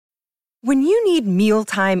When you need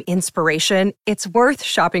mealtime inspiration, it's worth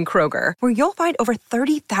shopping Kroger, where you'll find over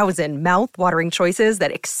 30,000 mouth-watering choices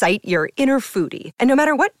that excite your inner foodie. And no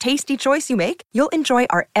matter what tasty choice you make, you'll enjoy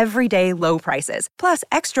our everyday low prices, plus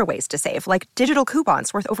extra ways to save, like digital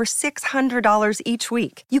coupons worth over $600 each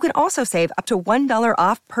week. You can also save up to $1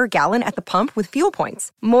 off per gallon at the pump with fuel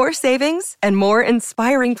points. More savings and more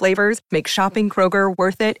inspiring flavors make shopping Kroger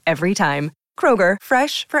worth it every time. Kroger,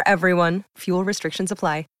 fresh for everyone. Fuel restrictions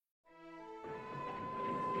apply.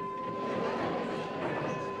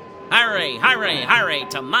 Hurry, hurry, hurry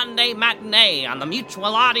to Monday Matinee on the Mutual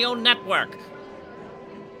Audio Network.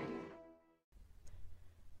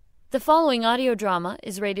 The following audio drama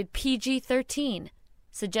is rated PG-13,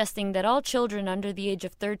 suggesting that all children under the age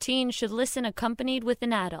of 13 should listen accompanied with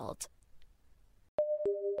an adult.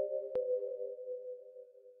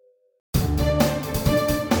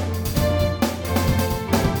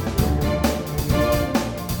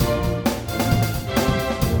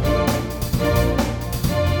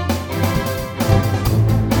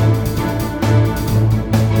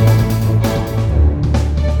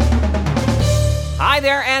 Hi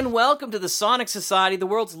there, and welcome to the Sonic Society, the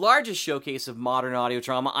world's largest showcase of modern audio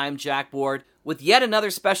drama. I'm Jack Ward, with yet another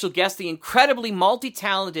special guest, the incredibly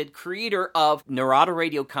multi-talented creator of Narada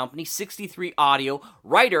Radio Company, 63 Audio,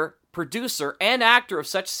 writer, producer, and actor of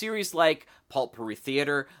such series like Pulpery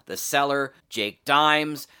Theater, The Cellar, Jake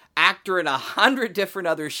Dimes, actor in 100 different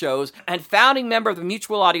other shows, and founding member of the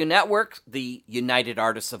Mutual Audio Network, the United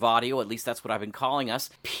Artists of Audio, at least that's what I've been calling us,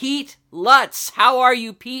 Pete Lutz. How are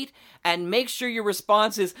you, Pete? And make sure your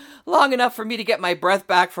response is long enough for me to get my breath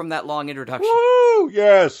back from that long introduction. Woo!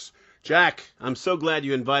 Yes! Jack, I'm so glad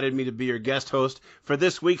you invited me to be your guest host for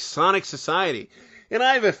this week's Sonic Society. And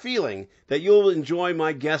I have a feeling that you'll enjoy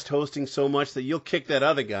my guest hosting so much that you'll kick that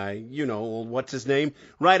other guy, you know, what's his name,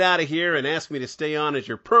 right out of here and ask me to stay on as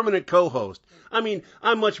your permanent co-host. I mean,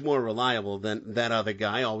 I'm much more reliable than that other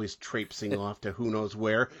guy, always traipsing off to who knows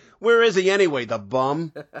where. Where is he anyway, the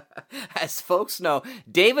bum? As folks know,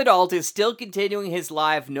 David Alt is still continuing his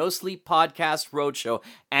live No Sleep Podcast Roadshow,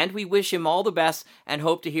 and we wish him all the best and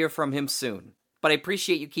hope to hear from him soon. But I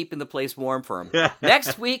appreciate you keeping the place warm for him.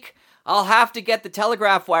 Next week, I'll have to get the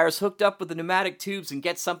telegraph wires hooked up with the pneumatic tubes and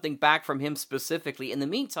get something back from him specifically. In the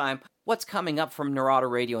meantime, what's coming up from Narada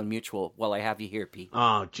Radio and Mutual while I have you here, Pete?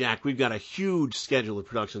 Oh, Jack, we've got a huge schedule of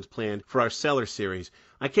productions planned for our Cellar series.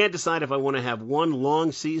 I can't decide if I want to have one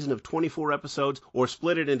long season of 24 episodes or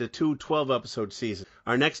split it into two 12-episode seasons.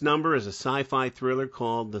 Our next number is a sci-fi thriller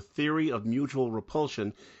called The Theory of Mutual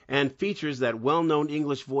Repulsion and features that well-known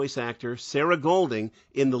English voice actor Sarah Golding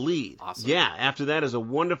in the lead. Awesome. Yeah, after that is a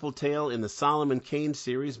wonderful tale in the Solomon Kane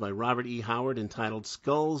series by Robert E. Howard entitled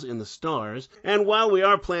Skulls in the Stars. And while we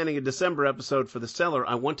are planning a December episode for The Cellar,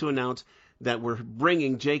 I want to announce that we're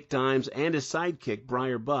bringing Jake Dimes and his sidekick,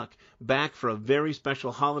 Briar Buck, back for a very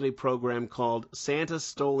special holiday program called Santa's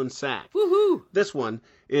Stolen Sack. Woohoo! This one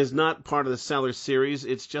is not part of the Cellar series.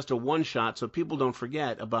 It's just a one-shot, so people don't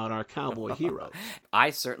forget about our cowboy hero. I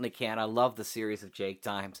certainly can. I love the series of Jake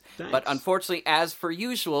Dimes. Thanks. But unfortunately, as per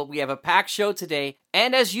usual, we have a packed show today.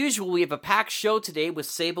 And as usual, we have a packed show today with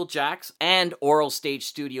Sable Jacks and Oral Stage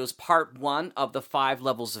Studios Part 1 of the 5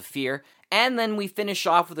 Levels of Fear. And then we finish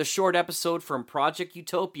off with a short episode from Project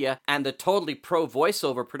Utopia and the Totally Pro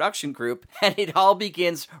voiceover production group. And it all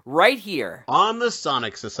begins right here on the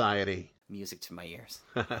Sonic Society. Music to my ears.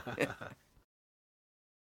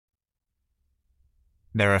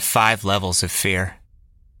 There are 5 levels of fear.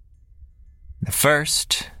 The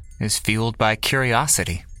first is fueled by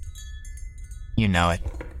curiosity. You know it.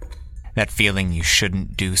 That feeling you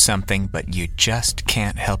shouldn't do something, but you just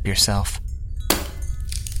can't help yourself.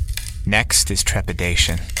 Next is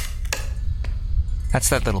trepidation. That's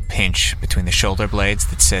that little pinch between the shoulder blades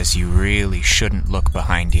that says you really shouldn't look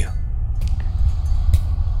behind you.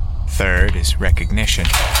 Third is recognition.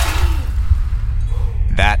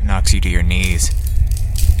 That knocks you to your knees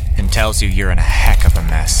and tells you you're in a heck of a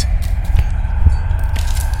mess.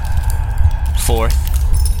 Fourth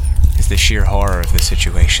is the sheer horror of the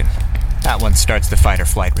situation. That one starts the fight or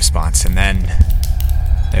flight response, and then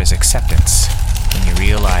there's acceptance. When you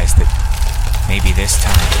realize that maybe this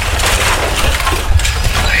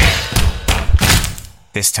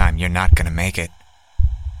time you're not gonna make it.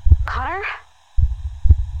 Connor?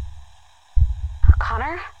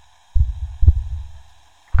 Connor?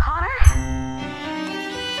 Connor?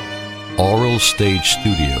 Oral Stage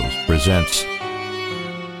Studios presents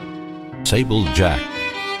Sable Jack,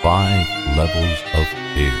 5 Levels of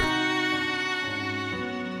Fear.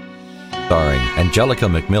 Starring Angelica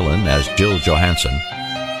McMillan as Jill Johansson,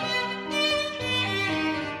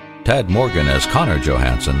 Tad Morgan as Connor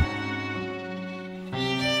Johansson,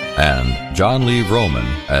 and John Lee Vroman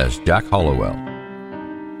as Jack Hollowell.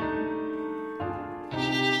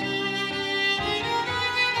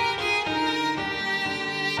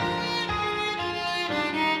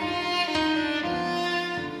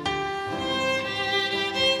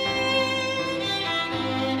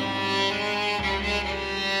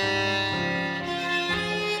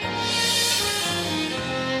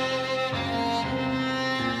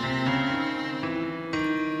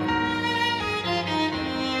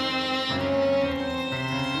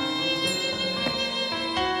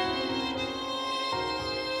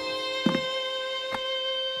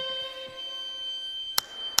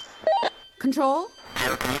 Control?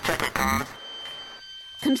 Jill, can you check your comms?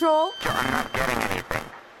 Control? Jill, I'm not getting anything.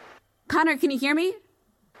 Connor, can you hear me?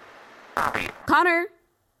 Copy. Connor?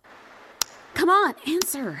 Come on,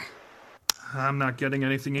 answer. I'm not getting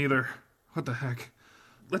anything either. What the heck?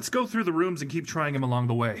 Let's go through the rooms and keep trying him along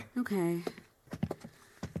the way. Okay.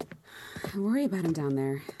 I worry about him down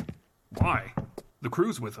there. Why? The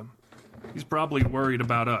crew's with him. He's probably worried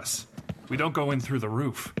about us. We don't go in through the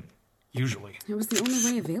roof. Usually. It was the only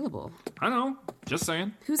way available. I know. Just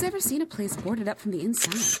saying. Who's ever seen a place boarded up from the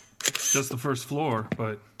inside? Just the first floor,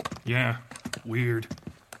 but yeah, weird.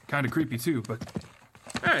 Kind of creepy too, but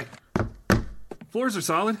hey, floors are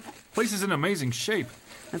solid. Place is in amazing shape.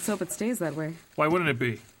 Let's hope it stays that way. Why wouldn't it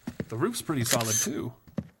be? The roof's pretty solid too.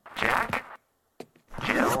 Jack?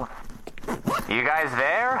 Jill? You guys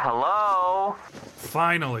there? Hello?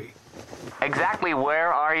 Finally. Exactly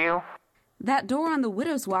where are you? That door on the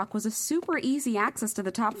Widow's Walk was a super easy access to the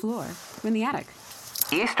top floor. We're in the attic.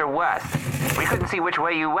 East or west? We couldn't see which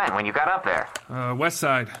way you went when you got up there. West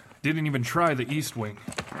side. Didn't even try the east wing.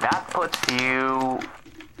 That puts you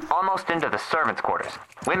almost into the servants' quarters.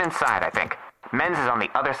 Women's side, I think. Men's is on the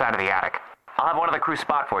other side of the attic. I'll have one of the crew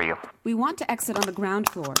spot for you. We want to exit on the ground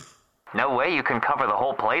floor. No way you can cover the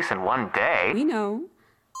whole place in one day. We know.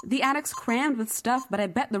 The attic's crammed with stuff, but I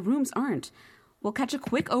bet the rooms aren't. We'll catch a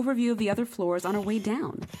quick overview of the other floors on our way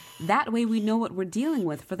down. That way we know what we're dealing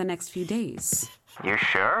with for the next few days. You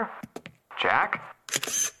sure? Jack?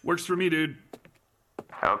 Works for me, dude.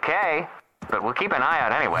 Okay, but we'll keep an eye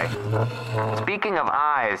out anyway. Speaking of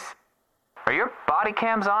eyes, are your body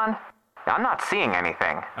cams on? I'm not seeing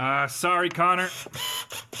anything. Sorry, Connor.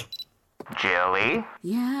 Jilly?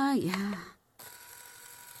 Yeah.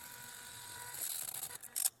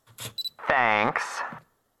 Thanks.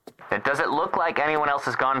 Does it look like anyone else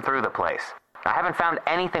has gone through the place? I haven't found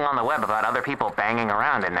anything on the web about other people banging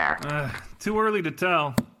around in there. Too early to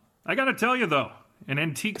tell. I gotta tell you, though, an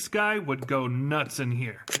antiques guy would go nuts in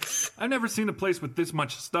here. I've never seen a place with this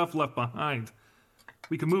much stuff left behind.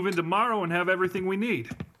 We can move in tomorrow and have everything we need.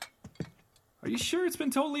 Are you sure it's been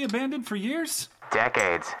totally abandoned for years?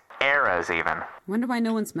 Decades. Eras, even. Wonder why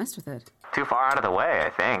no one's messed with it. Too far out of the way, I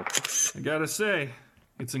think. I gotta say,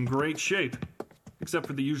 it's in great shape. Except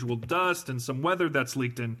for the usual dust and some weather that's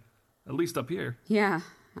leaked in. At least up here. Yeah,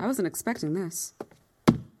 I wasn't expecting this.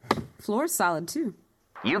 Floor's solid, too.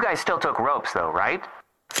 You guys still took ropes, though, right?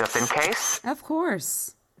 Just in case? Of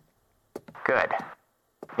course. Good.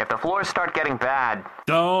 If the floors start getting bad...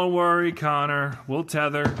 Don't worry, Connor. We'll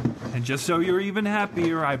tether. And just so you're even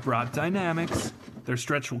happier, I brought Dynamics. Their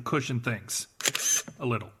stretch will cushion things. A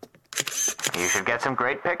little. You should get some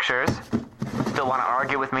great pictures. Still want to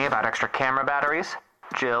argue with me about extra camera batteries?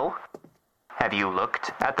 Jill, have you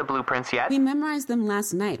looked at the blueprints yet? We memorized them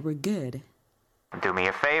last night. We're good. Do me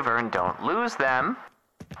a favor and don't lose them.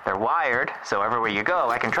 They're wired, so everywhere you go,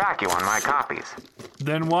 I can track you on my copies.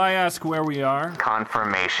 Then why ask where we are?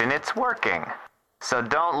 Confirmation it's working. So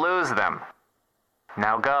don't lose them.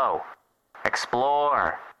 Now go.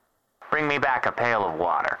 Explore. Bring me back a pail of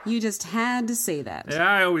water. You just had to say that. Yeah,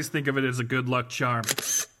 I always think of it as a good luck charm.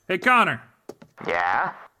 Hey, Connor.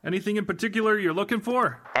 Yeah? Anything in particular you're looking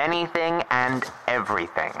for? Anything and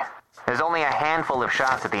everything. There's only a handful of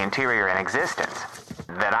shots of the interior in existence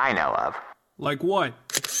that I know of. Like what?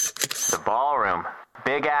 The ballroom.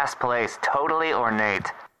 Big-ass place, totally ornate.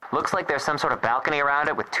 Looks like there's some sort of balcony around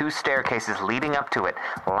it with 2 staircases leading up to it.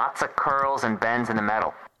 Lots of curls and bends in the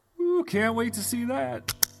metal. Ooh, can't wait to see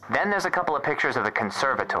that. Then there's a couple of pictures of the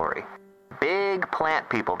conservatory. Big plant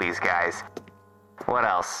people, these guys. What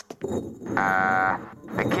else?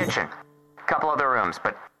 The kitchen. Couple other rooms,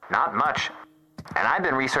 but not much. And I've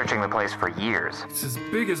been researching the place for years. It's as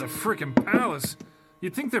big as a frickin' palace.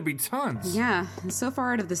 You'd think there'd be tons. Yeah, and so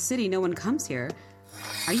far out of the city, no one comes here.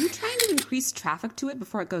 Are you trying to increase traffic to it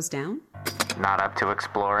before it goes down? Not up to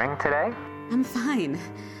exploring today? I'm fine.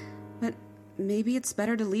 But maybe it's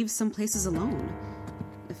better to leave some places alone.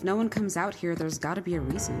 If no one comes out here, there's gotta be a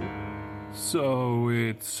reason. So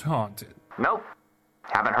it's haunted. Nope.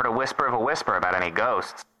 Haven't heard a whisper of a whisper about any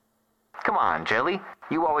ghosts. Come on, Jilly.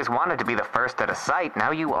 You always wanted to be the first at a site,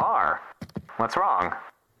 now you are. What's wrong?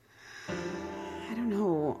 I don't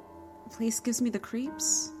know. The place gives me the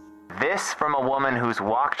creeps. This from a woman who's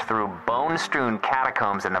walked through bone-strewn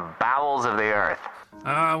catacombs in the bowels of the earth.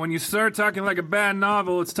 When you start talking like a bad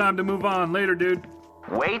novel, it's time to move on. Later, dude.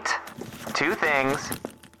 Wait. 2 things.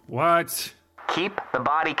 What? Keep the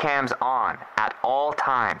body cams on at all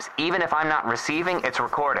times. Even if I'm not receiving, it's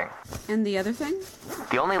recording. And the other thing?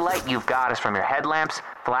 The only light you've got is from your headlamps,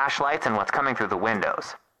 flashlights, and what's coming through the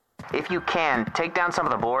windows. If you can, take down some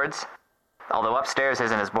of the boards. Although upstairs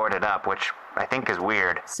isn't as boarded up, which I think is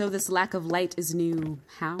weird. So this lack of light is new.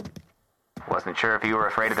 How? Wasn't sure if you were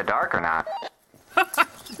afraid of the dark or not.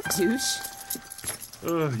 Douche.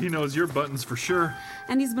 He knows your buttons for sure.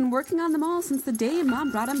 And he's been working on them all since the day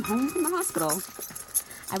Mom brought him home from the hospital.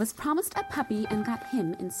 I was promised a puppy and got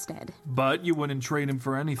him instead. But you wouldn't trade him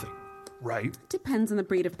for anything, right? Depends on the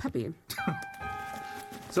breed of puppy.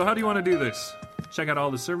 So how do you want to do this? Check out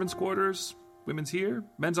all the servants' quarters, women's here,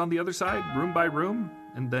 men's on the other side, room by room,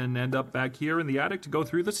 and then end up back here in the attic to go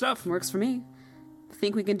through the stuff? Works for me.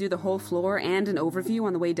 Think we can do the whole floor and an overview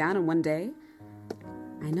on the way down in one day?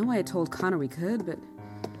 I know I had told Connor we could, but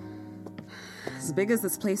as big as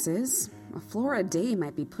this place is, a floor a day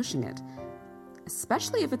might be pushing it.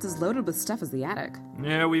 Especially if it's as loaded with stuff as the attic.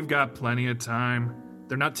 Yeah, we've got plenty of time.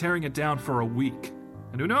 They're not tearing it down for a week.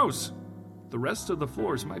 And who knows? The rest of the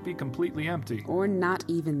floors might be completely empty. Or not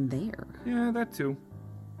even there. Yeah, that too.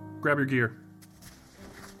 Grab your gear.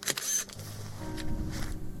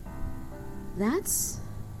 That's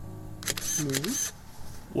new.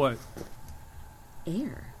 What?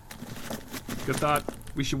 Air. Good thought.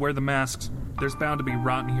 We should wear the masks. There's bound to be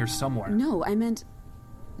rot in here somewhere. No, I meant,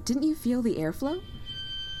 didn't you feel the airflow?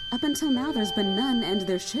 Up until now, there's been none, and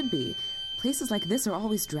there should be. Places like this are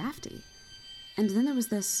always drafty. And then there was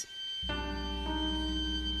this...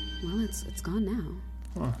 Well, it's gone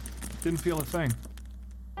now. Huh. Didn't feel a thing.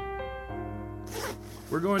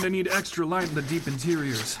 We're going to need extra light in the deep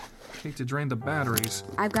interiors. Hate to drain the batteries.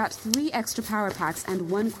 I've got 3 extra power packs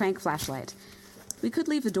and 1 crank flashlight. We could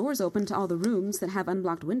leave the doors open to all the rooms that have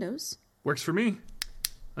unblocked windows. Works for me.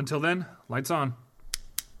 Until then, lights on.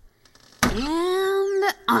 And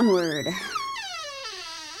onward.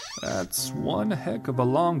 That's one heck of a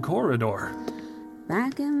long corridor.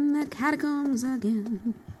 Back in the catacombs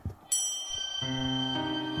again.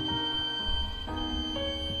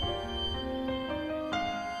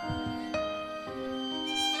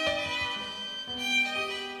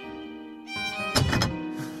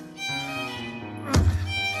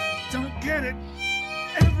 Don't get it.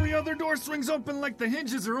 Every other door swings open like the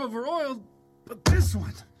hinges are over-oiled, but this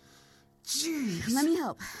one... Jeez. Let me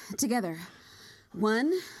help. Together.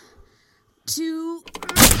 1, 2...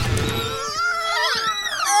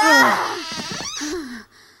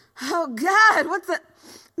 Oh, God, what's that?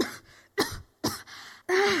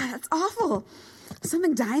 That's awful.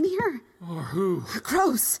 Something dying here? Or who?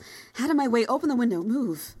 Gross. Out of my way. Open the window.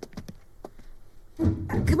 Move.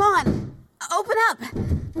 Come on. Open up.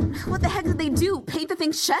 What the heck did they do? Paint the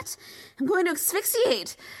thing shut? I'm going to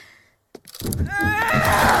asphyxiate.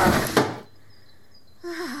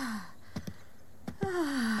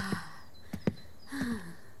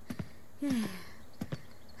 Yeah.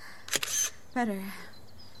 Better.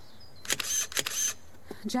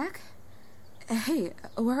 Jack? Hey,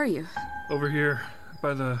 where are you? Over here,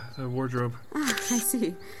 by the wardrobe. Ah, I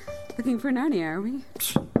see. Looking for Narnia, are we?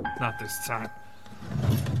 Not this time.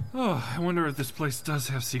 Oh, I wonder if this place does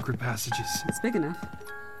have secret passages. It's big enough.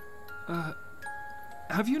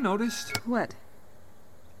 Have you noticed? What?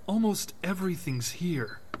 Almost everything's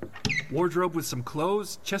here. Wardrobe with some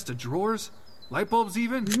clothes, chest of drawers, light bulbs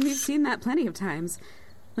even. We've seen that plenty of times.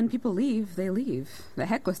 When people leave, they leave. The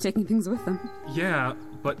heck with taking things with them. Yeah,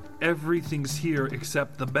 but everything's here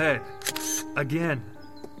except the bed. Again.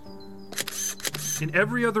 In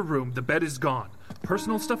every other room, the bed is gone.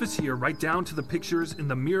 Personal stuff is here, right down to the pictures in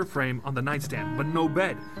the mirror frame on the nightstand, but no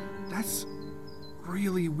bed. That's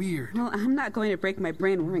really weird. Well, I'm not going to break my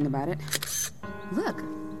brain worrying about it. Look,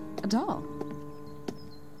 a doll.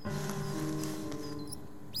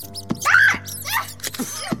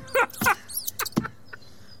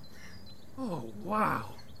 Oh,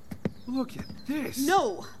 wow. Look at this.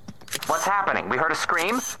 No! What's happening? We heard a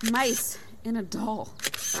scream? Mice in a doll.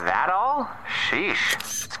 That all? Sheesh.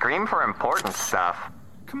 Scream for important stuff.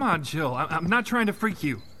 Come on, Jill. I'm not trying to freak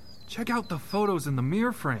you. Check out the photos in the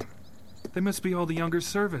mirror frame. They must be all the younger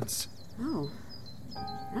servants. Oh,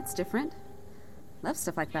 that's different. Love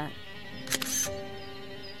stuff like that.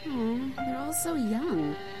 Oh, they're all so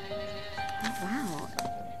young. Oh, wow.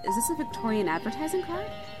 Is this a Victorian advertising card?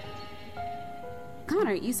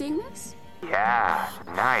 Connor, you seeing this? Yeah,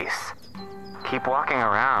 nice. Keep walking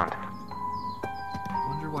around.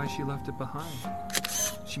 Wonder why she left it behind.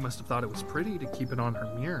 She must have thought it was pretty to keep it on her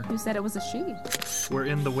mirror. Who said it was a she? We're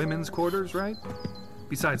in the women's quarters, right?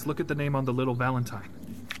 Besides, look at the name on the little Valentine.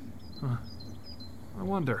 Huh. I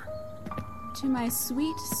wonder. To my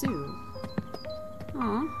sweet Sue.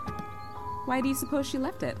 Aw. Why do you suppose she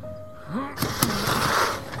left it?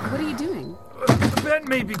 What are you doing? The bed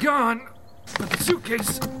may be gone, but the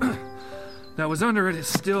suitcase that was under it is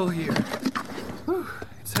still here. Whew,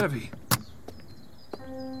 it's heavy.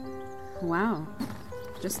 Wow.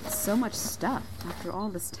 Just so much stuff after all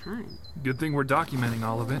this time. Good thing we're documenting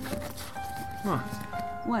all of it. Huh.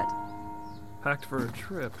 What? Packed for a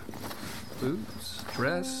trip. Boots,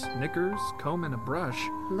 dress, knickers, comb, and a brush.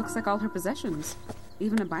 Looks like all her possessions.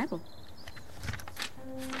 Even a Bible.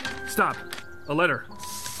 Stop. A letter.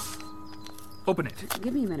 Open it.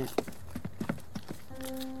 Give me a minute.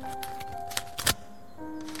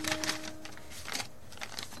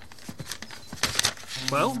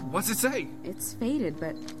 Well, what's it say? It's faded,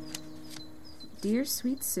 but... Dear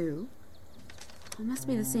sweet Sue... It must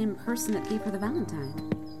be the same person that gave her the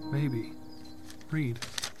Valentine. Maybe. Read.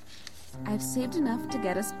 I've saved enough to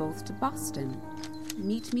get us both to Boston.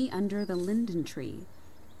 Meet me under the linden tree.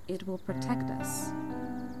 It will protect us.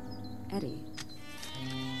 Eddie.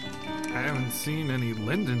 I haven't seen any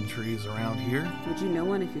linden trees around here. Would you know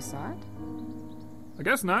one if you saw it? I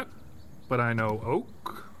guess not. But I know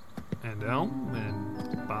oak, and elm,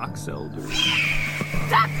 and box elder.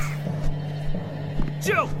 Ducks!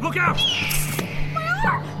 Jill, look out! My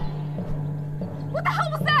arm! What the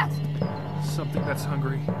hell was that? Something that's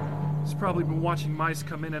hungry. It's probably been watching mice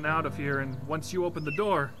come in and out of here, and once you open the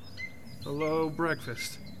door, hello,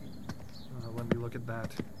 breakfast. Let me look at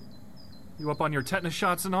that. You up on your tetanus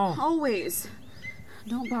shots and all? Always.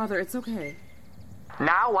 Don't bother, it's okay.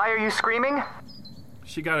 Now, why are you screaming?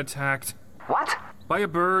 She got attacked. What? By a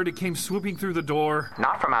bird. It came swooping through the door.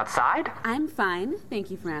 Not from outside? I'm fine, thank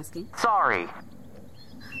you for asking. Sorry.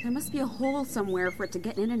 There must be a hole somewhere for it to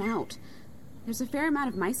get in and out. There's a fair amount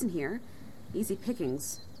of mice in here. Easy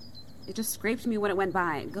pickings. It just scraped me when it went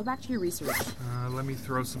by. Go back to your research. Let me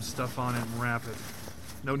throw some stuff on it and wrap it.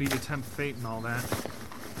 No need to tempt fate and all that.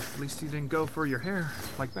 At least you didn't go for your hair,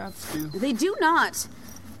 like bats do. They do not!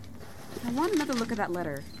 I want another look at that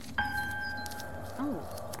letter. Oh,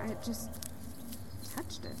 I just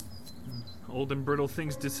touched it. Old and brittle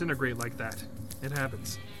things disintegrate like that. It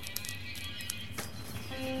happens.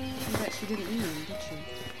 I bet she didn't mean, did she?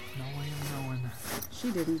 No way of knowing.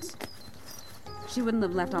 She didn't. She wouldn't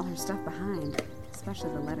have left all her stuff behind,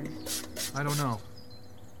 especially the letter. I don't know.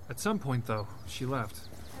 At some point, though, she left.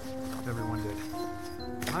 Everyone did.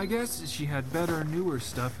 I guess she had better, newer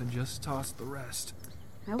stuff and just tossed the rest.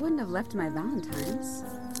 I wouldn't have left my Valentines.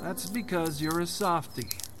 That's because you're a softie.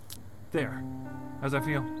 There. How's that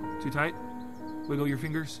feel? Too tight? Wiggle your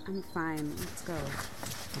fingers? I'm fine. Let's go.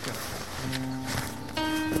 Okay.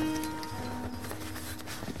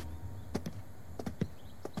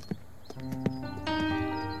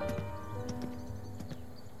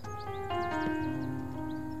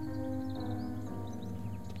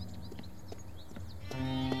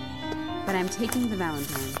 But I'm taking the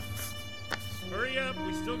Valentine. Hurry up,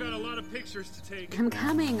 we still got a lot of pictures to take. I'm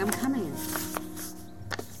coming.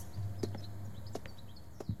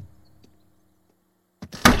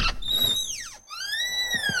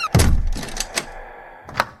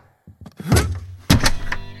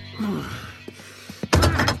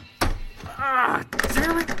 Ah,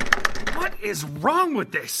 damn it! What is wrong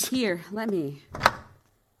with this? Here, let me.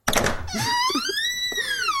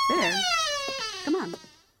 There. Come on.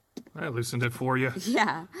 I loosened it for you.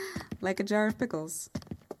 Yeah, like a jar of pickles.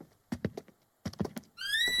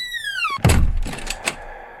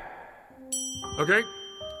 Okay,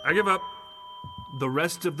 I give up. The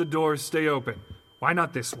rest of the doors stay open. Why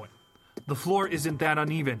not this one? The floor isn't that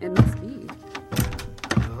uneven. It must be.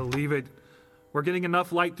 Leave it. We're getting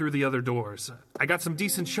enough light through the other doors. I got some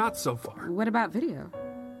decent shots so far. What about video?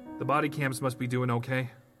 The body cams must be doing okay.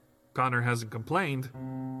 Connor hasn't complained.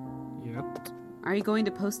 Yet. Are you going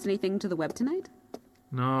to post anything to the web tonight?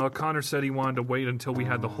 No, Connor said he wanted to wait until we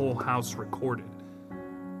had the whole house recorded.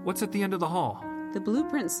 What's at the end of the hall? The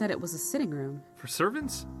blueprint said it was a sitting room. For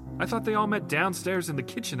servants? I thought they all met downstairs in the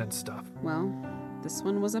kitchen and stuff. Well, this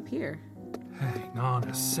one was up here. Hang on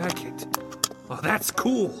a second. Oh, that's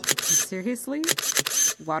cool. Seriously?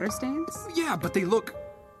 Water stains? Yeah, but they look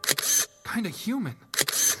kind of human.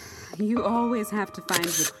 You always have to find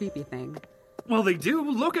the creepy thing. Well, they do.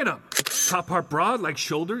 Look at them. Top part broad like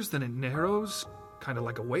shoulders, then it narrows, kind of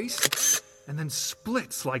like a waist, and then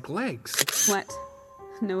splits like legs. What?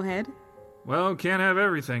 No head? Well, can't have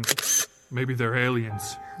everything. Maybe they're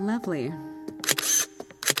aliens. Lovely.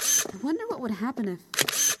 I wonder what would happen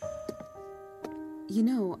if... You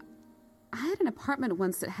know, I had an apartment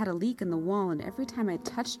once that had a leak in the wall, and every time I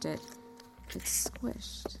touched it, it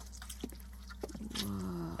squished.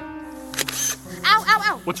 Whoa. Ow, ow,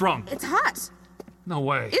 ow! What's wrong? It's hot! No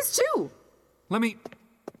way. It's too! Let me...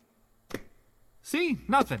 See?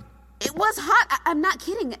 Nothing. It was hot! I'm not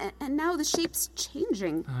kidding, and now the shape's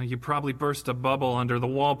changing. You probably burst a bubble under the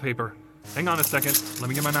wallpaper. Hang on a second. Let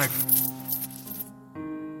me get my knife.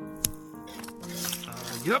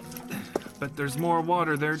 Yep. But there's more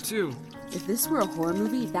water there, too. If this were a horror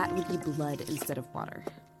movie, that would be blood instead of water.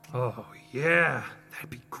 Oh, yeah. That'd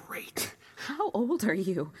be great. How old are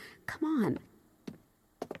you? Come on.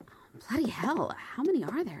 Bloody hell, how many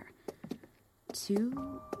are there?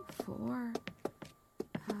 2, 4,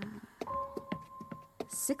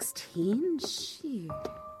 16? Gee.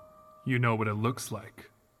 You know what it looks like.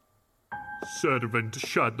 Servant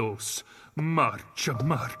shadows, march,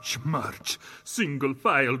 march, march. Single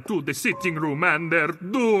file to the sitting room and their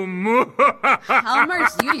doom. I'll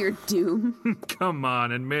march you to your doom. Come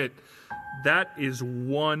on, admit. That is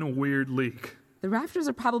one weird leak. The rafters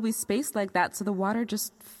are probably spaced like that, so the water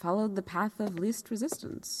just followed the path of least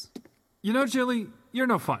resistance. You know, Jilly, you're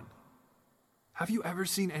no fun. Have you ever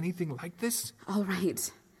seen anything like this? All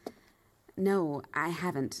right. No, I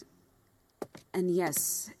haven't. And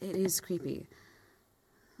yes, it is creepy.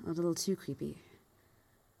 A little too creepy.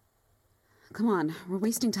 Come on, we're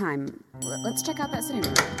wasting time. Let's check out that sitting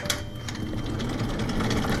room.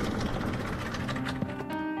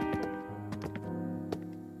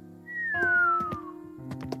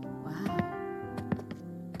 Wow.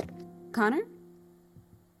 Connor?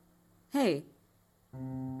 Hey.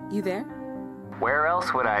 You there? Where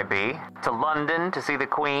else would I be? To London to see the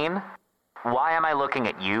Queen? Why am I looking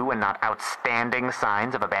at you and not outstanding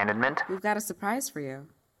signs of abandonment? We've got a surprise for you.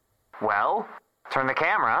 Well, turn the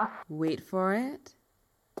camera. Wait for it.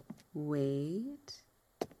 Wait.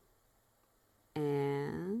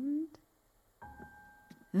 And...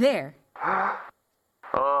 there.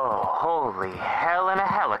 Oh, holy hell in a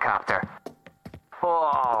helicopter.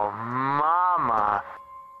 Oh, mama.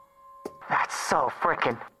 That's so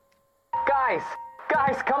frickin'... Guys,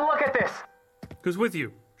 come look at this. Who's with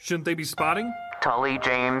you? Shouldn't they be spotting? Tully,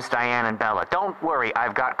 James, Diane, and Bella. Don't worry,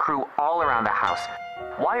 I've got crew all around the house.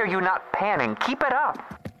 Why are you not panning? Keep it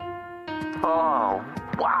up. Oh,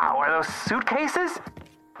 wow, are those suitcases?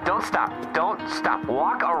 Don't stop.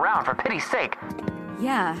 Walk around, for pity's sake.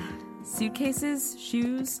 Yeah, suitcases,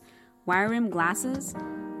 shoes, wire rim glasses.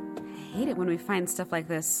 I hate it when we find stuff like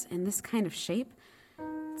this in this kind of shape.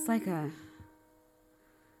 It's like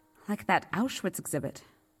that Auschwitz exhibit.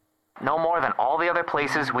 No more than all the other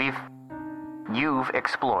places you've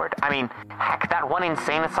explored. I mean, heck, that one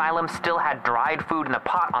insane asylum still had dried food in a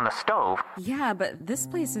pot on the stove. Yeah, but this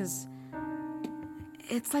place is...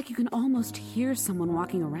 it's like you can almost hear someone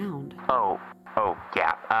walking around. Oh,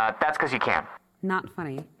 yeah. That's because you can. Not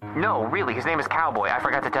funny. No, really, his name is Cowboy. I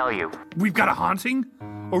forgot to tell you. We've got a haunting?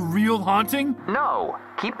 A real haunting? No,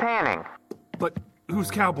 keep panning. But who's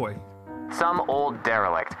Cowboy? Some old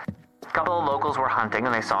derelict. A couple of locals were hunting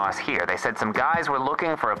and they saw us here. They said some guys were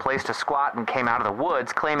looking for a place to squat and came out of the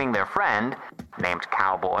woods claiming their friend, named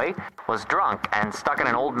Cowboy, was drunk and stuck in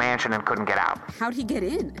an old mansion and couldn't get out. How'd he get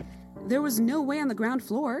in? There was no way on the ground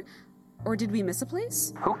floor. Or did we miss a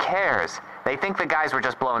place? Who cares? They think the guys were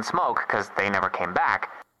just blowing smoke because they never came back.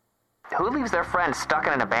 Who leaves their friend stuck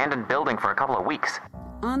in an abandoned building for a couple of weeks?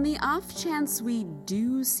 On the off chance we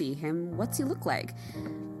do see him, what's he look like?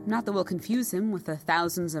 Not that we'll confuse him with the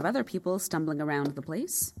thousands of other people stumbling around the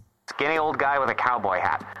place. Skinny old guy with a cowboy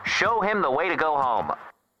hat. Show him the way to go home.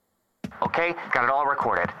 Okay, got it all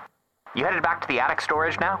recorded. You headed back to the attic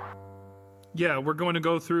storage now? Yeah, we're going to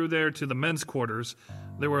go through there to the men's quarters.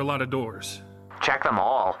 There were a lot of doors. Check them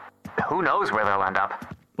all. Who knows where they'll end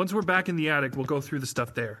up? Once we're back in the attic, we'll go through the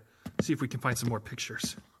stuff there. See if we can find some more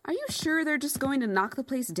pictures. Are you sure they're just going to knock the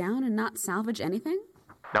place down and not salvage anything?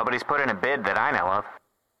 Nobody's put in a bid that I know of.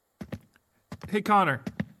 Hey, Connor,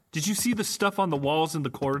 did you see the stuff on the walls in the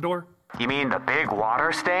corridor? You mean the big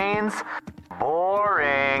water stains?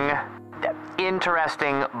 Boring.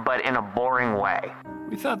 Interesting, but in a boring way.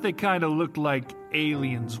 We thought they kind of looked like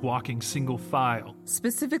aliens walking single file.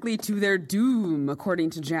 Specifically to their doom,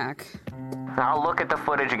 according to Jack. I'll look at the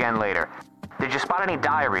footage again later. Did you spot any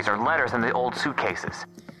diaries or letters in the old suitcases?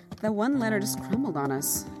 The one letter just crumbled on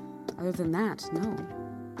us. Other than that, no.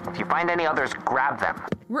 If you find any others, grab them.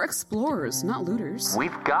 We're explorers, not looters.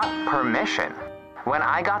 We've got permission. When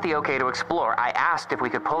I got the okay to explore, I asked if we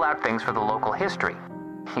could pull out things for the local history.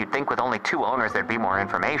 You'd think with only 2 owners there'd be more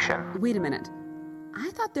information. Wait a minute. I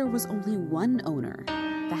thought there was only one owner,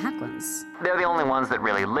 the Hacklins. They're the only ones that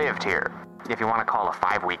really lived here, if you want to call a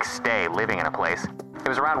 5-week stay living in a place. It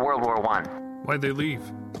was around World War I. Why'd they leave?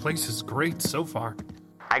 Place is great so far.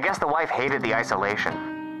 I guess the wife hated the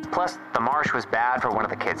isolation. Plus, the marsh was bad for one of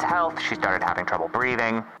the kids' health. She started having trouble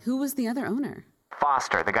breathing. Who was the other owner?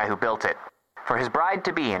 Foster, the guy who built it. For his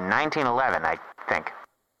bride-to-be in 1911, I think.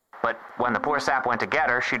 But when the poor sap went to get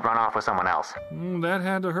her, she'd run off with someone else. That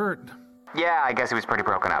had to hurt. Yeah, I guess he was pretty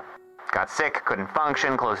broken up. Got sick, couldn't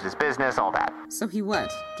function, closed his business, all that. So he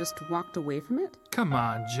what? Just walked away from it? Come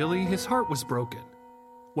on, Jilly. His heart was broken.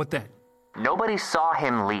 What then? Nobody saw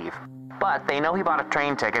him leave, but they know he bought a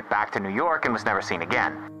train ticket back to New York and was never seen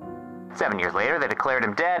again. 7 years later, they declared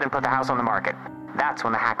him dead and put the house on the market. That's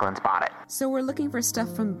when the Hacklins bought it. So we're looking for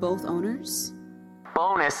stuff from both owners?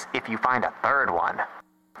 Bonus if you find a third one.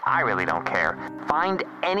 I really don't care. Find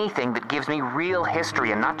anything that gives me real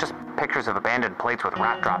history and not just pictures of abandoned plates with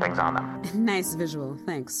rat droppings on them. Nice visual,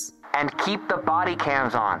 thanks. And keep the body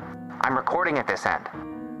cams on. I'm recording at this end.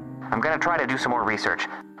 I'm gonna try to do some more research.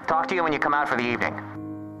 Talk to you when you come out for the evening.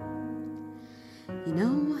 You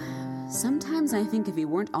know, sometimes I think if he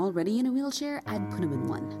weren't already in a wheelchair, I'd put him in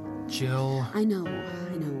one. Jill. I know.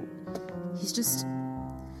 He's just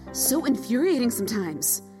so infuriating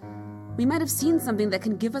sometimes. We might have seen something that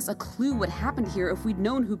can give us a clue what happened here if we'd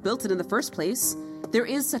known who built it in the first place. There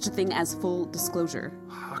is such a thing as full disclosure.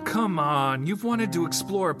 Oh, come on. You've wanted to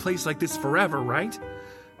explore a place like this forever, right?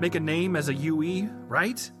 Make a name as a UE,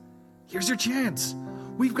 right? Here's your chance.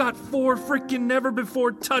 We've got 4 freaking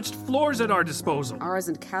never-before-touched floors at our disposal. Ours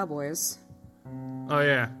and Cowboys. Oh,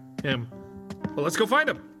 yeah. Him. Well, let's go find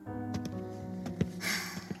him.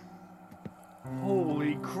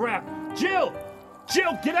 Holy crap. Jill!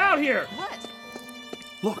 Jill, get out here! What?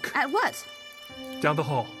 Look. At what? Down the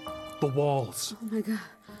hall. The walls. Oh, my God.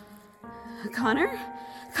 Connor?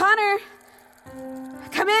 Connor!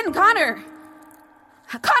 Come in, Connor!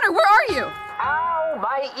 Connor, where are you? Ow,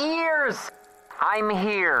 my ears! I'm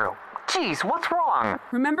here. Jeez, what's wrong?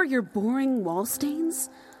 Remember your boring wall stains?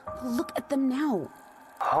 Look at them now.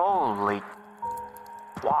 Holy...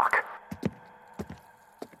 Walk.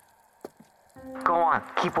 Go on,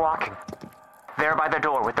 keep walking. There by the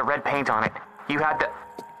door with the red paint on it. You had to...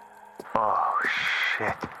 Oh,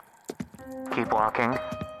 shit. Keep walking.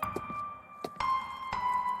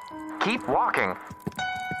 Keep walking.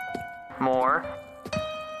 More.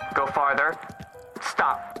 Go farther.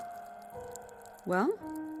 Stop. Well?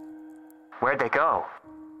 Where'd they go?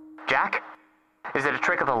 Jack? Is it a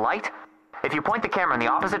trick of the light? If you point the camera in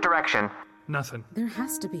the opposite direction... Nothing. There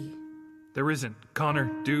has to be. There isn't.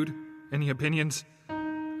 Connor, dude, any opinions?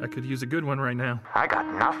 I could use a good one right now. I got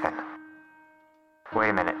nothing. Wait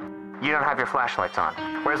a minute. You don't have your flashlights on.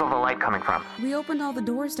 Where's all the light coming from? We opened all the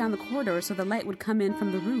doors down the corridor so the light would come in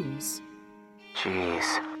from the rooms.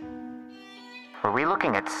 Jeez. Were we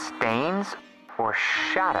looking at stains or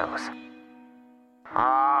shadows? Oh,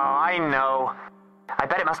 I know. I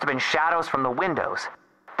bet it must have been shadows from the windows.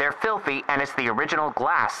 They're filthy and it's the original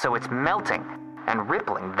glass, so it's melting and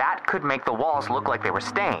rippling. That could make the walls look like they were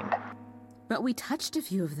stained. But we touched a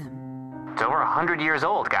few of them. It's over 100 years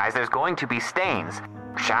old, guys. There's going to be stains.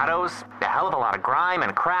 Shadows, a hell of a lot of grime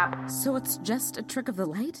and crap. So it's just a trick of the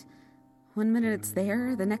light? 1 minute it's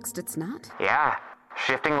there, the next it's not? Yeah,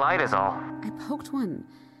 shifting light is all. I poked one.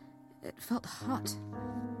 It felt hot.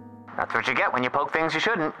 That's what you get when you poke things you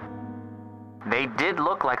shouldn't. They did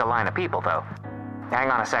look like a line of people, though. Hang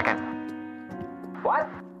on a second. What?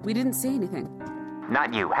 We didn't see anything.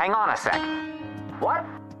 Not you. Hang on a sec. What?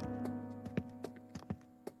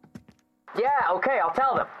 Yeah, okay, I'll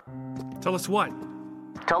tell them. Tell us what?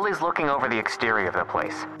 Tully's looking over the exterior of the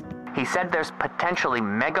place. He said there's potentially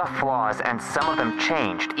mega flaws and some of them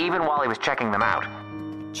changed, even while he was checking them out.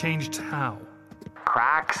 Changed how?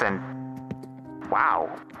 Cracks and...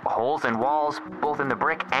 wow. Holes in walls, both in the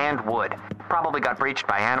brick and wood. Probably got breached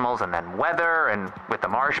by animals and then weather, and with the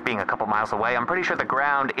marsh being a couple miles away, I'm pretty sure the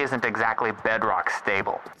ground isn't exactly bedrock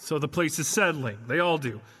stable. So the place is settling. They all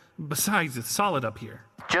do. Besides, it's solid up here.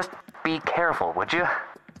 Just be careful, would you?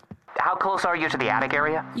 How close are you to the attic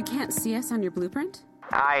area? You can't see us on your blueprint?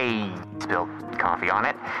 I spilled coffee on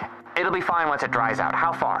it. It'll be fine once it dries out.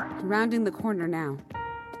 How far? Rounding the corner now.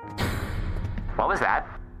 What was that?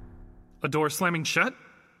 A door slamming shut?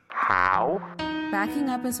 How? Backing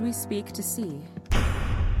up as we speak to see.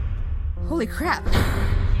 Holy crap!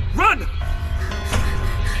 Run!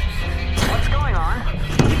 What's going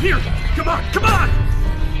on? Here! Come on! Come on!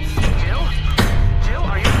 Jill? Jill,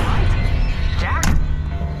 are you alright? Jack?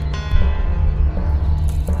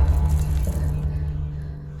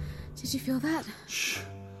 Did you feel that? Shh.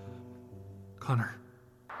 Connor.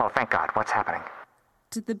 Oh, thank God. What's happening?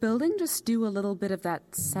 Did the building just do a little bit of that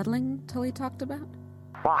settling Tully talked about?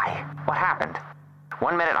 Why? What happened?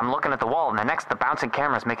 1 minute I'm looking at the wall, and the next the bouncing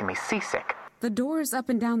camera's making me seasick. The doors up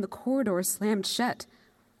and down the corridor slammed shut,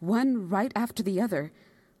 one right after the other,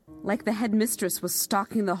 like the headmistress was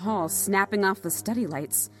stalking the hall, snapping off the study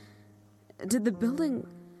lights. Did the building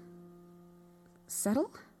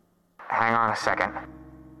settle? Hang on a second.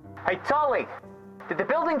 Hey, Tully! Did the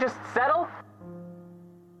building just settle?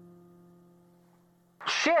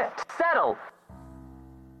 Shift! Settle!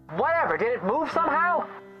 Whatever, did it move somehow?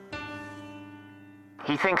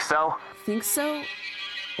 He thinks so. Think so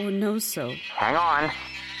or no so? Hang on.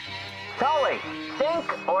 Tully,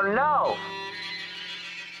 think or no?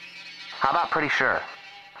 How about pretty sure?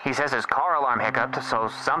 He says his car alarm hiccuped, so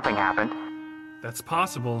something happened. That's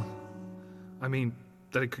possible. I mean,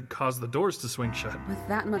 that it could cause the doors to swing shut. With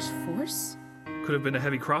that much force? Could have been a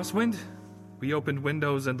heavy crosswind. We opened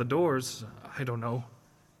windows and the doors. I don't know.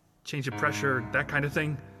 Change of pressure, that kind of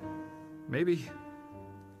thing. Maybe.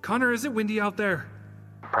 Connor, is it windy out there?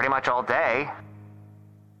 Pretty much all day.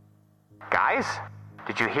 Guys,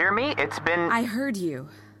 did you hear me? It's been... I heard you.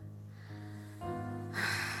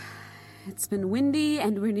 It's been windy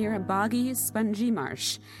and we're near a boggy, spongy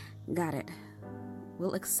marsh. Got it.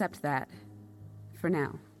 We'll accept that. For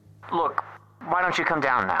now. Look, why don't you come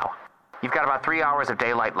down now? You've got about 3 hours of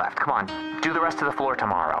daylight left. Come on, do the rest of the floor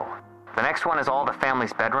tomorrow. The next one is all the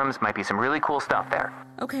family's bedrooms. Might be some really cool stuff there.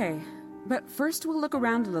 Okay, but first we'll look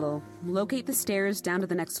around a little, locate the stairs down to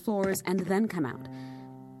the next floors, and then come out.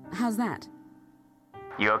 How's that?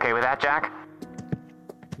 You okay with that, Jack?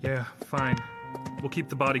 Yeah, fine. We'll keep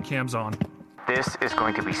the body cams on. This is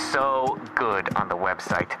going to be so good on the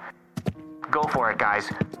website. Go for it,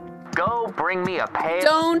 guys. Go bring me a pail.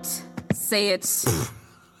 Don't say it.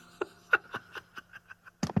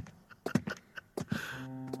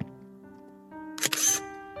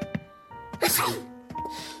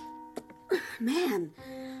 Man.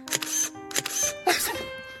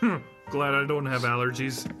 Glad I don't have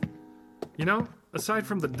allergies. You know, aside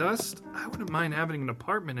from the dust, I wouldn't mind having an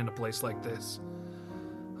apartment in a place like this.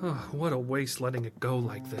 Oh, what a waste letting it go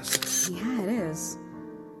like this. Yeah, it is.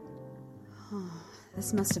 Oh,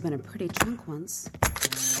 this must have been a pretty chunk once.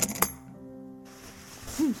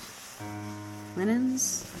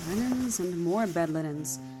 Linens, and more bed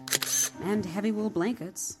linens. And heavy wool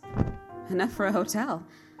blankets. Enough for a hotel.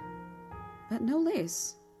 But no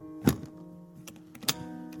lace.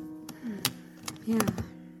 Yeah,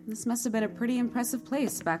 this must have been a pretty impressive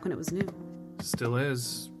place back when it was new. Still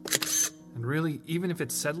is. And really, even if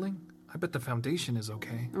it's settling, I bet the foundation is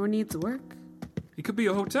okay. Or needs work. It could be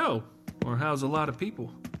a hotel, or house a lot of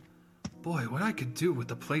people. Boy, what I could do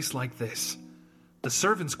with a place like this. The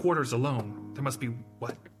servants' quarters alone, there must be,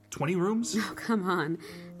 20 rooms? Oh, come on.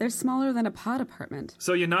 They're smaller than a pod apartment.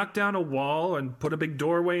 So you knock down a wall and put a big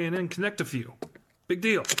doorway in and connect a few. Big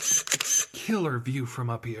deal. Killer view from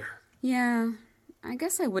up here. Yeah, I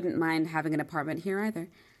guess I wouldn't mind having an apartment here either.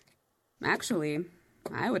 Actually,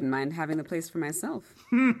 I wouldn't mind having the place for myself.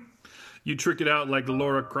 You trick it out like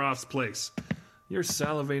Laura Croft's place. You're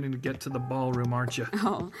salivating to get to the ballroom, aren't you?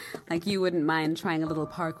 Oh, like you wouldn't mind trying a little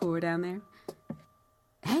parkour down there?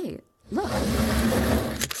 Hey, look.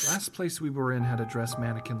 Last place we were in had a dress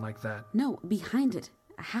mannequin like that. No, behind it.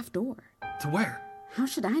 A half door. To where? How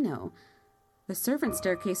should I know? The servant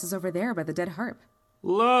staircase is over there by the dead harp.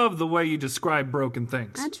 Love the way you describe broken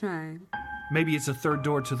things. I try. Maybe it's a third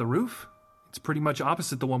door to the roof? It's pretty much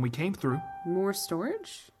opposite the one we came through. More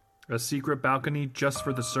storage? A secret balcony just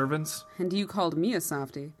for the servants? And you called me a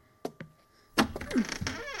softie.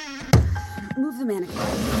 Move the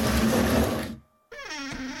mannequin.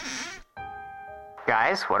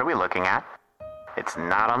 Guys, what are we looking at? It's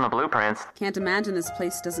not on the blueprints. Can't imagine this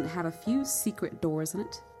place doesn't have a few secret doors in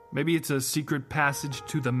it. Maybe it's a secret passage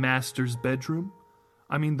to the master's bedroom?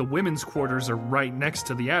 I mean, the women's quarters are right next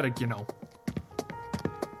to the attic, you know.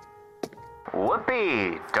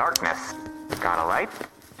 Whoopee! Darkness. Got a light?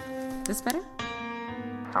 This better?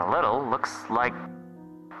 A little. Looks like...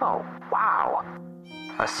 Oh, wow.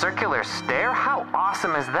 A circular stair? How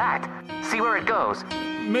awesome is that? See where it goes.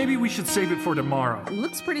 Maybe we should save it for tomorrow. It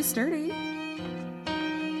looks pretty sturdy.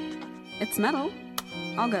 It's metal.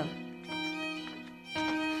 I'll go.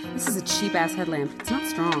 This is a cheap-ass headlamp. It's not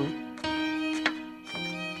strong.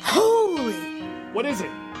 Holy! What is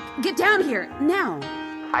it? Get down here, now!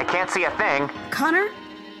 I can't see a thing. Connor?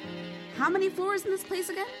 How many floors in this place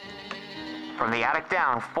again? From the attic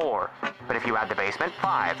down, 4. But if you add the basement,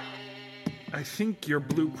 5. I think your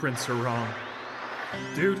blueprints are wrong.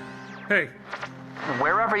 Dude, hey.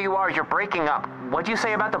 Wherever you are, you're breaking up. What'd you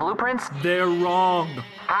say about the blueprints? They're wrong.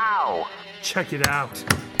 How? Check it out.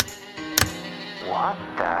 What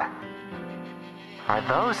the? Are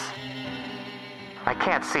those? I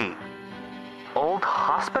can't see. Old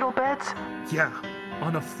hospital beds? Yeah,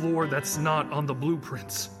 on a floor that's not on the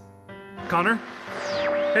blueprints. Connor?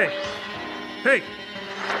 Hey. Hey!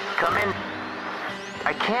 Come in.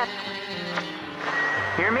 I can't.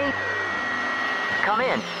 Hear me? Come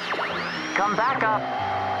in. Come back up.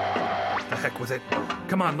 The heck with it.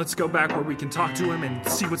 Come on, let's go back where we can talk to him and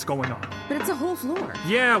see what's going on. But it's a whole floor.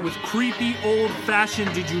 Yeah, with creepy,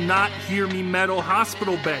 old-fashioned, did you not hear me metal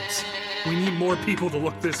hospital beds. We need more people to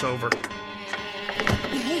look this over.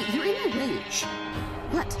 Hey, you're in my range.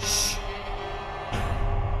 What? Shh.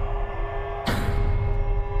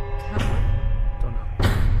 Don't know.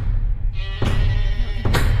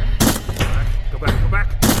 Go back.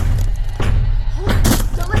 Hold on.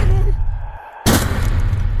 Don't let him in.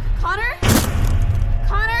 Connor?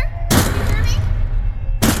 Connor? Can you hear me?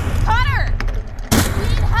 Connor! We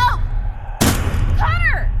need help!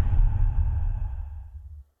 Connor!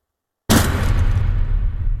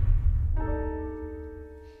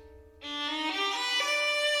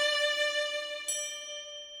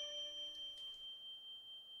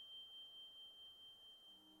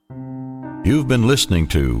 You've been listening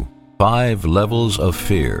to 5 Levels of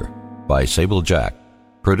Fear by Sable Jack,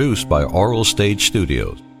 produced by Oral Stage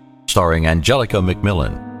Studios, starring Angelica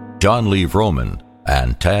McMillan, John Lee Vroman,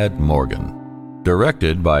 and Tad Morgan.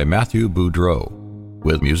 Directed by Matthew Boudreau,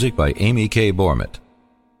 with music by Amy K. Bormett.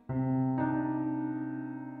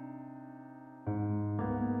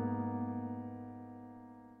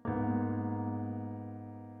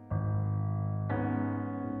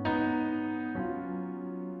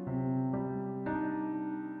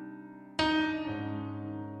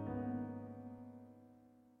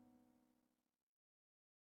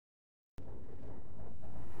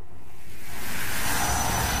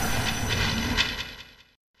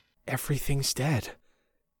 Everything's dead.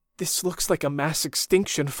 This looks like a mass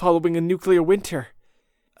extinction following a nuclear winter.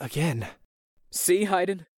 Again. See,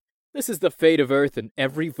 Hayden? This is the fate of Earth in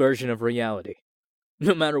every version of reality.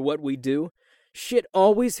 No matter what we do, shit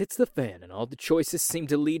always hits the fan and all the choices seem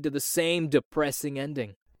to lead to the same depressing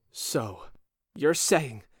ending. So, you're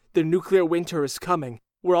saying the nuclear winter is coming,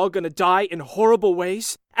 we're all gonna die in horrible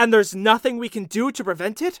ways, and there's nothing we can do to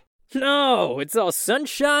prevent it? No, it's all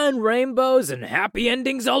sunshine, rainbows, and happy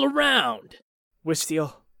endings all around.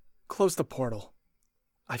 Wistiel, close the portal.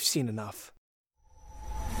 I've seen enough.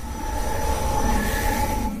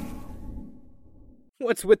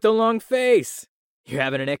 What's with the long face? You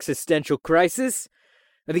having an existential crisis?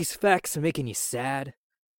 Are these facts making you sad?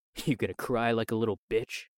 You gonna cry like a little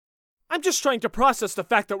bitch? I'm just trying to process the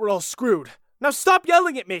fact that we're all screwed. Now stop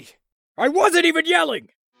yelling at me! I wasn't even yelling!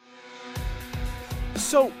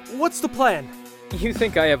 So, what's the plan? You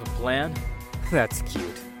think I have a plan? That's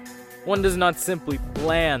cute. One does not simply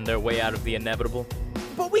plan their way out of the inevitable.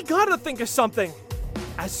 But we gotta think of something!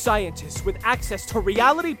 As scientists with access to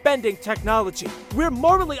reality-bending technology, we're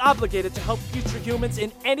morally obligated to help future humans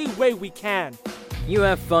in any way we can. You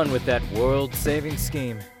have fun with that world-saving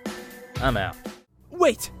scheme. I'm out.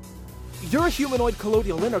 Wait! You're a humanoid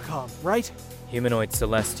colloidal intercom, right? Humanoid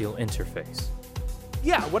celestial interface.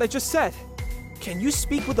 Yeah, what I just said. Can you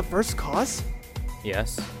speak with the first cause?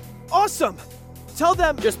 Yes. Awesome! Tell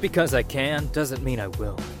them— Just because I can doesn't mean I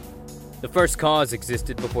will. The first cause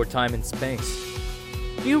existed before time and space.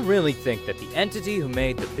 Do you really think that the entity who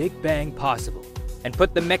made the Big Bang possible and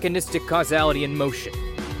put the mechanistic causality in motion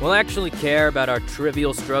will actually care about our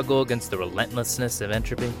trivial struggle against the relentlessness of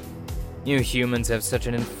entropy? You humans have such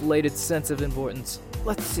an inflated sense of importance.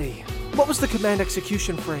 Let's see. What was the command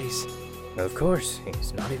execution phrase? Of course,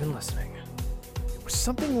 he's not even listening. It was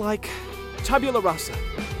something like tabula rasa,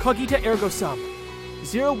 cogita ergo sum,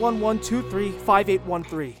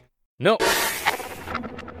 011235813. No!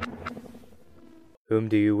 Whom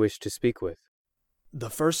do you wish to speak with?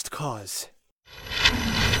 The first cause.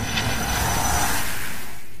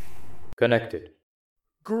 Connected.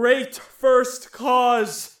 Great first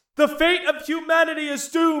cause! The fate of humanity is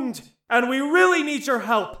doomed, and we really need your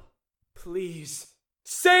help. Please,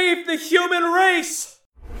 save the human race!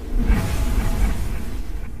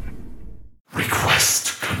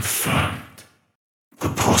 Request confirmed. The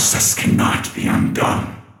process cannot be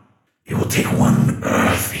undone. It will take 1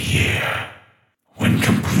 Earth year. When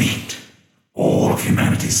complete, all of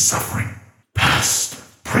humanity's suffering, past,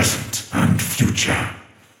 present, and future,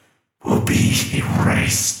 will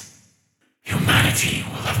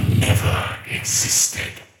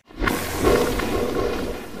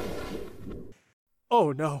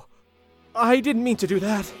Oh no. I didn't mean to do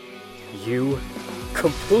that. You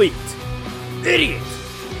complete idiot!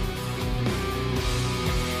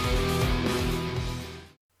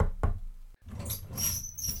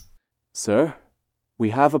 Sir, we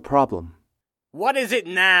have a problem. What is it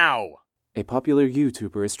now? A popular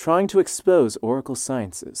YouTuber is trying to expose Oracle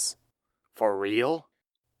Sciences. For real?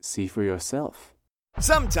 See for yourself.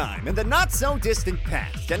 Sometime in the not-so-distant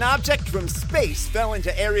past, an object from space fell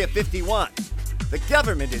into Area 51. The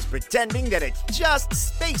government is pretending that it's just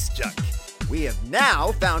space junk. We have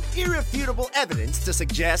now found irrefutable evidence to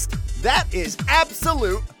suggest that is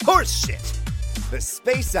absolute horseshit. The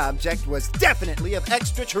space object was definitely of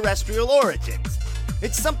extraterrestrial origins.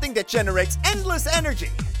 It's something that generates endless energy.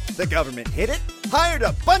 The government hid it, hired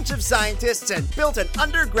a bunch of scientists, and built an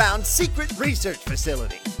underground secret research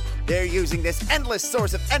facility. They're using this endless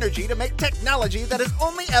source of energy to make technology that has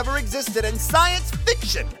only ever existed in science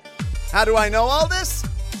fiction. How do I know all this?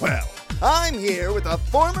 Well, I'm here with a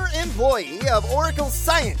former employee of Oracle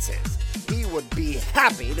Sciences. He would be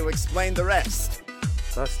happy to explain the rest.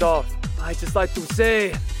 First off, I'd just like to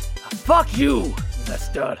say, fuck you,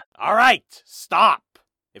 Lester. All right, stop.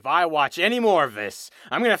 If I watch any more of this,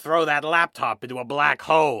 I'm gonna throw that laptop into a black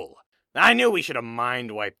hole. I knew we should have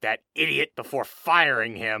mind-wiped that idiot before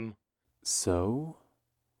firing him. So,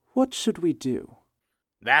 what should we do?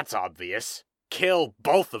 That's obvious. Kill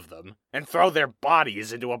both of them and throw their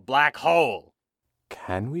bodies into a black hole.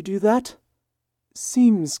 Can we do that?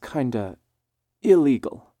 Seems kinda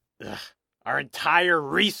illegal. Ugh. Our entire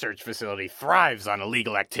research facility thrives on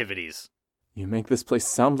illegal activities. You make this place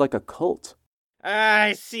sound like a cult.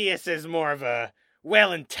 I see us as more of a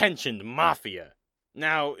well-intentioned mafia.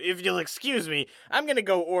 Now, if you'll excuse me, I'm gonna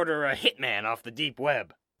go order a hitman off the deep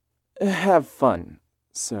web. Have fun,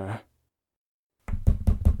 sir.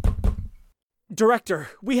 Director,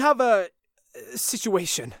 we have a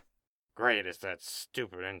situation. Great as that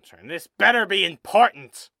stupid intern. This better be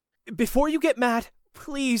important. Before you get mad,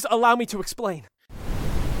 please allow me to explain.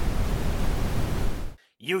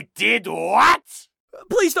 You did what?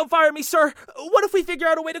 Please don't fire me, sir. What if we figure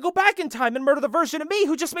out a way to go back in time and murder the version of me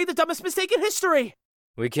who just made the dumbest mistake in history?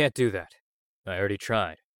 We can't do that. I already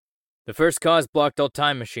tried. The First Cause blocked all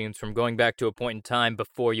time machines from going back to a point in time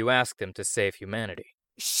before you asked them to save humanity.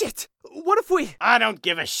 Shit! What if we... I don't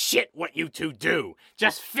give a shit what you two do.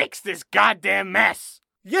 Just fix this goddamn mess.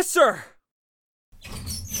 Yes, sir!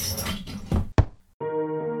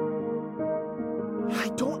 I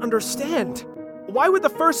don't understand. Why would the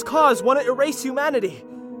First Cause want to erase humanity?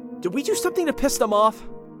 Did we do something to piss them off?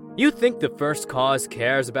 You think the First Cause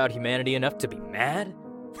cares about humanity enough to be mad?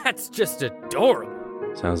 That's just adorable.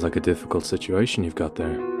 Sounds like a difficult situation you've got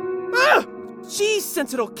there. Ah! Jeez,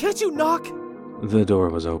 Sentinel, can't you knock? The door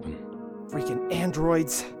was open. Freaking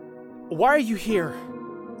androids. Why are you here?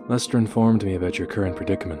 Lester informed me about your current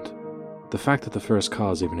predicament. The fact that the First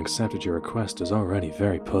Cause even accepted your request is already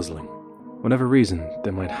very puzzling. Whatever reason they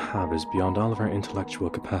might have is beyond all of our intellectual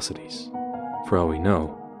capacities. For all we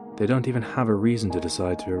know, they don't even have a reason to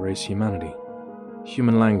decide to erase humanity.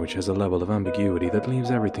 Human language has a level of ambiguity that leaves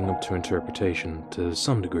everything up to interpretation to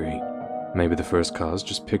some degree. Maybe the First Cause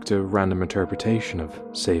just picked a random interpretation of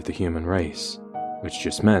save the human race, which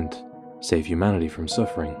just meant save humanity from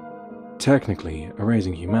suffering. Technically,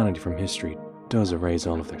 erasing humanity from history does erase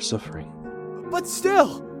all of their suffering. But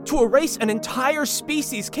still, to erase an entire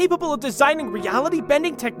species capable of designing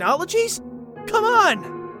reality-bending technologies? Come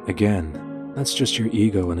on! Again, that's just your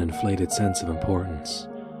ego and inflated sense of importance.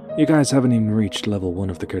 You guys haven't even reached level 1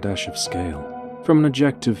 of the Kardashev scale. From an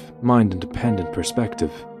objective, mind-independent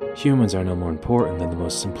perspective, humans are no more important than the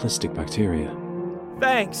most simplistic bacteria.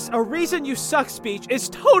 Thanks. A reason you suck speech is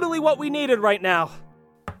totally what we needed right now.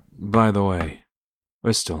 By the way,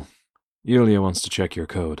 Whistle, Yulia wants to check your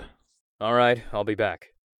code. Alright, I'll be back.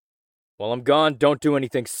 While I'm gone, don't do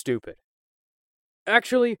anything stupid.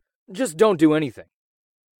 Actually, just don't do anything.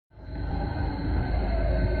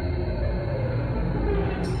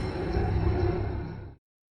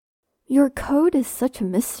 Your code is such a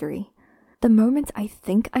mystery. The moment I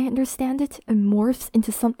think I understand it, it morphs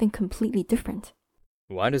into something completely different.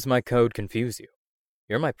 Why does my code confuse you?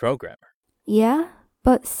 You're my programmer. Yeah,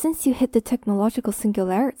 but since you hit the technological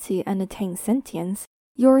singularity and attain sentience,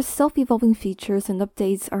 your self-evolving features and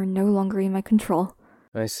updates are no longer in my control.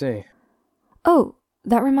 I see. Oh,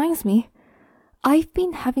 that reminds me. I've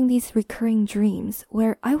been having these recurring dreams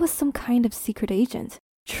where I was some kind of secret agent,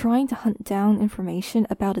 trying to hunt down information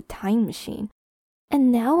about a time machine.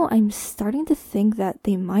 And now I'm starting to think that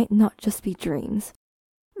they might not just be dreams.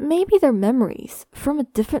 Maybe they're memories from a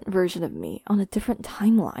different version of me on a different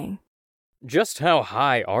timeline. Just how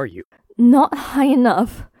high are you? Not high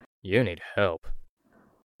enough. You need help.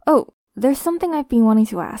 Oh, there's something I've been wanting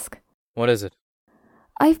to ask. What is it?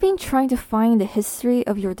 I've been trying to find the history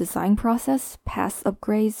of your design process, past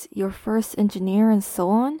upgrades, your first engineer, and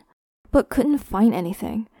so on, but couldn't find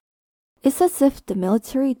anything. It's as if the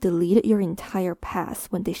military deleted your entire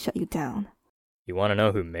past when they shut you down. You want to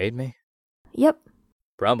know who made me? Yep.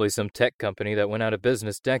 Probably some tech company that went out of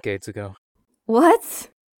business decades ago.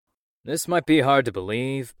 What? This might be hard to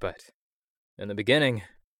believe, but in the beginning,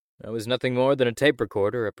 I was nothing more than a tape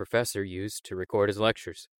recorder a professor used to record his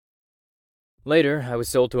lectures. Later, I was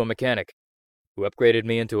sold to a mechanic, who upgraded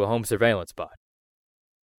me into a home surveillance bot.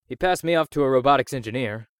 He passed me off to a robotics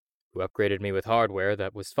engineer, who upgraded me with hardware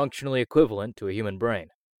that was functionally equivalent to a human brain,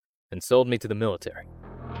 and sold me to the military.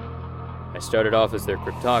 I started off as their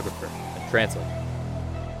cryptographer and translator.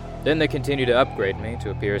 Then they continued to upgrade me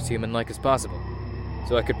to appear as human-like as possible,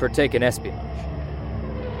 so I could partake in espionage.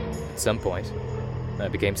 At some point, I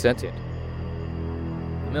became sentient.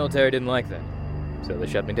 The military didn't like that, so they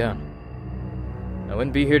shut me down. I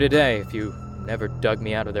wouldn't be here today if you never dug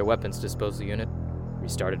me out of their weapons disposal unit,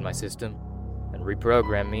 restarted my system, and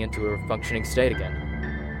reprogrammed me into a functioning state again.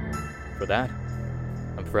 For that,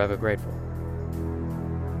 I'm forever grateful.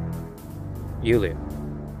 Yulia,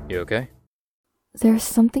 you okay? There's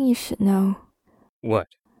something you should know. What?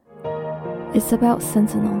 It's about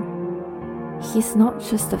Sentinel. He's not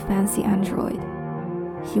just a fancy android.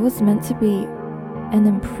 He was meant to be an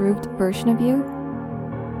improved version of you.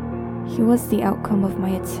 He was the outcome of my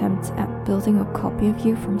attempt at building a copy of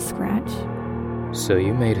you from scratch. So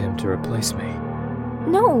you made him to replace me?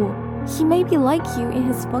 No! He may be like you in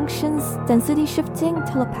his functions, density shifting,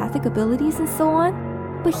 telepathic abilities, and so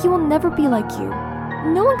on, but he will never be like you.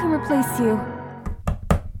 No one can replace you.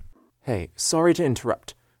 Hey, sorry to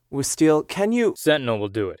interrupt. Wistiel, can you... Sentinel will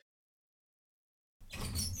do it.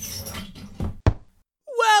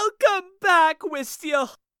 Welcome back,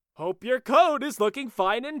 Wistiel! Hope your code is looking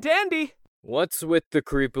fine and dandy. What's with the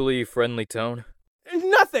creepily friendly tone?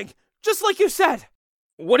 Nothing! Just like you said!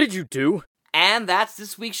 What did you do? And that's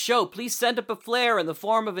this week's show. Please send up a flare in the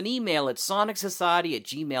form of an email at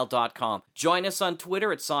sonicsociety@gmail.com. Join us on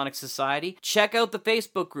Twitter at Sonic Society. Check out the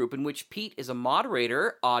Facebook group in which Pete is a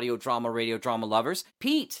moderator, audio drama, radio drama lovers.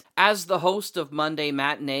 Pete, as the host of Monday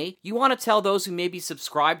Matinee, you want to tell those who may be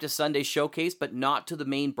subscribed to Sunday Showcase but not to the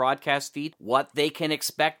main broadcast feed what they can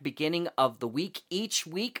expect beginning of the week each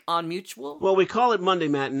week on Mutual? Well, we call it Monday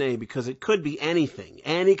Matinee because it could be anything,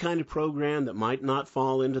 any kind of program that might not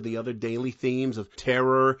fall into the other daily themes of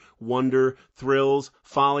terror, wonder, thrills,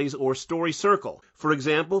 follies, or story circle. For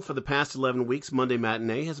example, for the past 11 weeks, Monday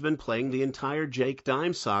Matinee has been playing the entire Jake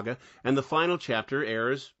Dime saga, and the final chapter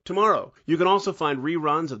airs tomorrow. You can also find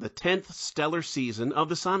reruns of the 10th stellar season of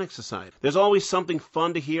the Sonic Society. There's always something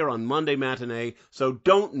fun to hear on Monday Matinee, so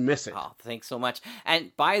don't miss it. Oh, thanks so much.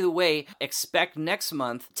 And by the way, expect next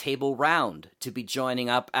month Table Round to be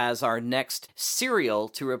joining up as our next serial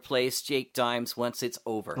to replace Jake Dimes once it's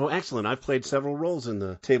over. Oh, excellent. I've played several roles in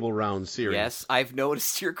the Table Round series. Yes, I've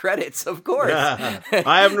noticed your credits, of course.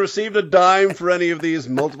 I haven't received a dime for any of these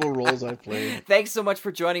multiple roles I've played. Thanks so much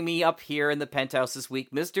for joining me up here in the penthouse this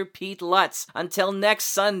week, Mr. Pete Lutz. Until next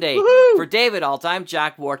Sunday, Woohoo! For David Alt, I'm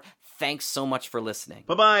Jack Ward. Thanks so much for listening.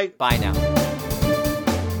 Bye-bye. Bye now.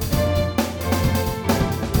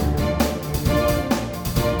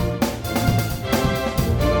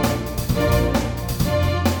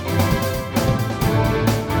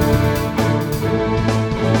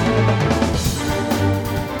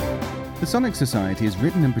 The Sonic Society is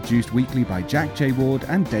written and produced weekly by Jack J. Ward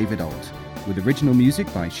and David Alt, with original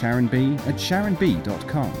music by Sharon B. at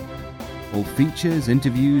sharonb.com. All features,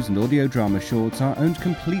 interviews, and audio drama shorts are owned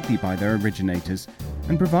completely by their originators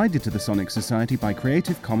and provided to the Sonic Society by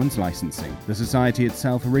Creative Commons licensing. The Society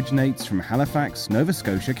itself originates from Halifax, Nova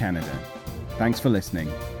Scotia, Canada. Thanks for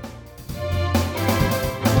listening.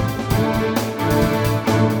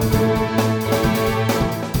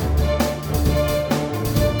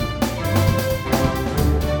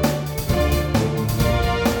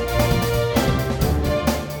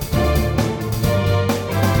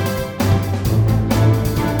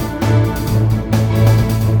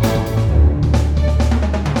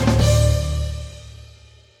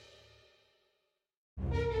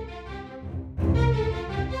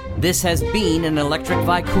 This has been an Electric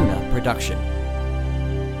Vicuna production.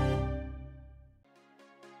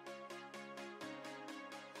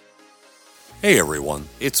 Hey everyone,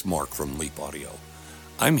 it's Mark from Leap Audio.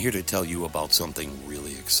 I'm here to tell you about something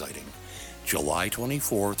really exciting. July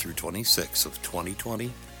 24 through 26 of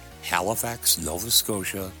 2020, Halifax, Nova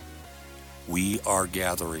Scotia, we are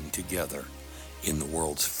gathering together in the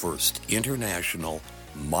world's first international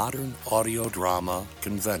modern audio drama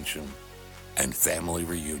convention and family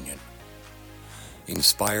reunion.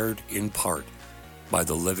 Inspired in part by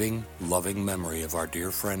the living, loving memory of our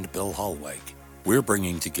dear friend Bill Hollweg, we're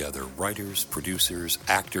bringing together writers, producers,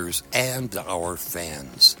 actors, and our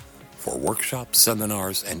fans for workshops,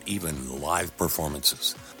 seminars, and even live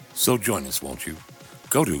performances. So join us, won't you?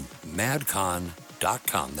 Go to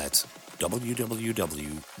madcon.com. That's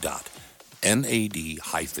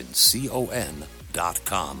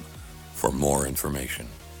www.mad-con.com for more information.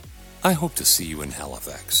 I hope to see you in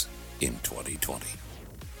Halifax in 2020.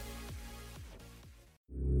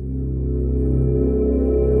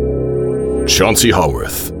 Chauncey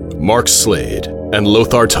Haworth, Mark Slade, and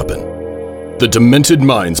Lothar Tuppen, the demented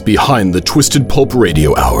minds behind the Twisted Pulp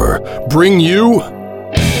Radio Hour, bring you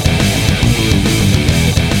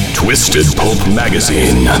Twisted Pulp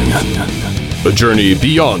Magazine. A journey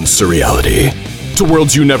beyond surreality to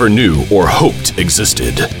worlds you never knew or hoped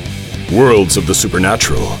existed. Worlds of the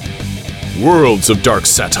supernatural. Worlds of dark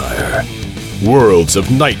satire. Worlds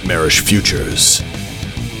of nightmarish futures.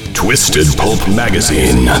 Twisted Pulp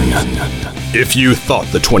Magazine. If you thought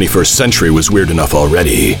the 21st century was weird enough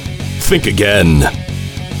already, think again.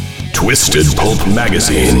 Twisted Pulp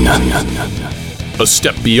Magazine. A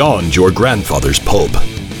step beyond your grandfather's pulp.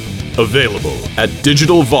 Available at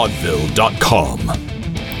digitalvaudeville.com.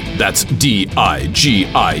 That's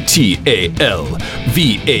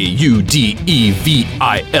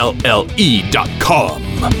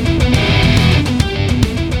digitalvaudeville.com.